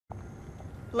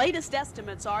Latest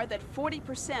estimates are that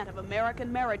 40% of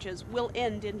American marriages will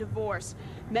end in divorce.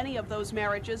 Many of those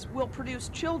marriages will produce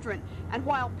children, and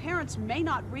while parents may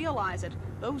not realize it,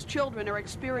 those children are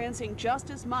experiencing just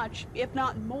as much, if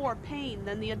not more, pain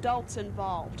than the adults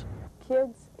involved.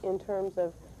 Kids, in terms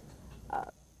of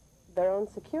their own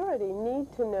security,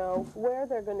 need to know where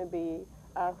they're going to be,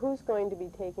 who's going to be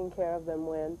taking care of them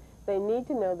when. They need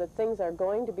to know that things are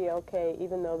going to be okay,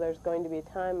 even though there's going to be a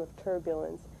time of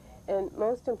turbulence. And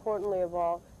most importantly of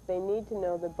all, they need to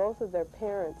know that both of their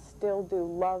parents still do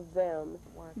love them.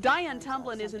 Diane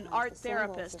Tumblin is an art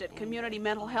therapist at Community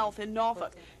Mental Health in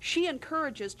Norfolk. She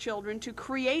encourages children to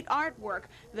create artwork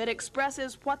that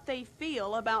expresses what they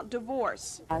feel about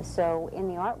divorce. So in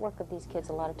the artwork of these kids,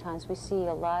 a lot of times we see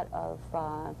a lot of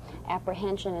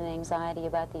apprehension and anxiety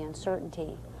about the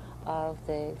uncertainty of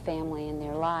the family and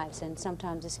their lives, and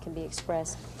sometimes this can be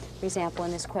expressed, for example,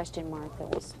 in this question mark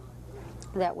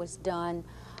that was done,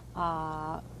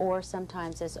 or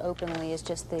sometimes as openly as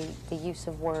just the use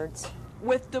of words.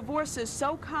 With divorces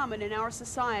so common in our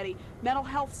society, mental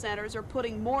health centers are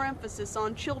putting more emphasis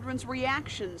on children's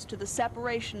reactions to the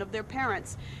separation of their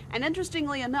parents. And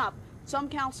interestingly enough, some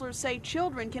counselors say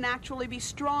children can actually be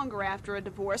stronger after a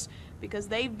divorce because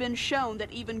they've been shown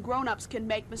that even grown-ups can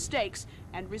make mistakes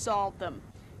and resolve them.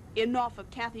 In Norfolk,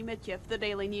 Kathy Mitkiff, The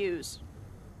Daily News.